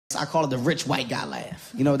I call it the rich white guy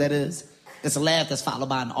laugh. You know what that is? It's a laugh that's followed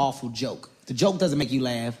by an awful joke. The joke doesn't make you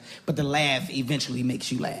laugh, but the laugh eventually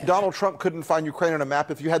makes you laugh. Donald Trump couldn't find Ukraine on a map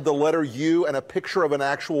if you had the letter U and a picture of an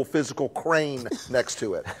actual physical crane next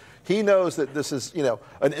to it. He knows that this is, you know,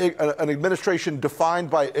 an administration defined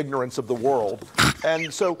by ignorance of the world.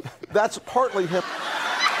 And so that's partly him.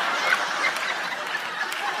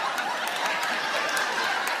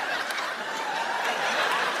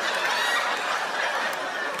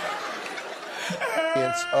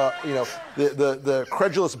 You know, the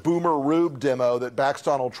credulous boomer Rube demo that backs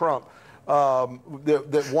Donald Trump,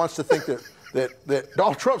 that wants to think that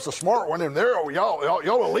Donald Trump's the smart one, and there y'all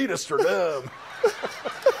elitists are dumb.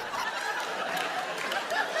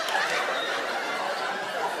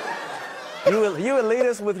 You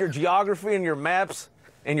elitists with your geography and your maps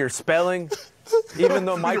and your spelling, even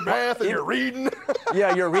though your math and your reading.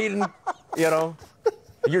 Yeah, you're reading. You know,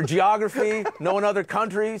 your geography, knowing other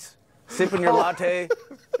countries, sipping your latte.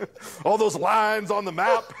 All those lines on the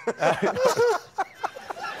map.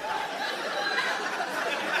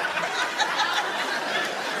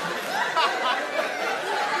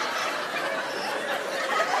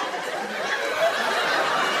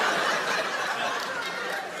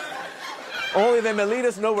 Only them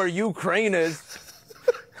elitists know where Ukraine is.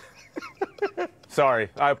 Sorry,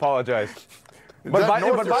 I apologize. But by the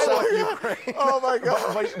way, oh my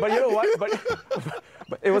God! But you know what?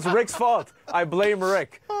 But it was Rick's fault. I blame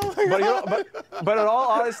Rick. Oh but you know, but in all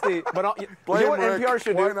honesty, blame you know what Rick. NPR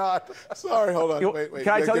should Why do? not? Sorry, hold on. Wait. Can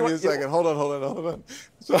I tell you Give me a second. Hold on.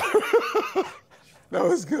 Sorry. That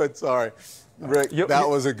was good. Sorry, Rick. That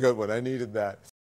was a good one. I needed that.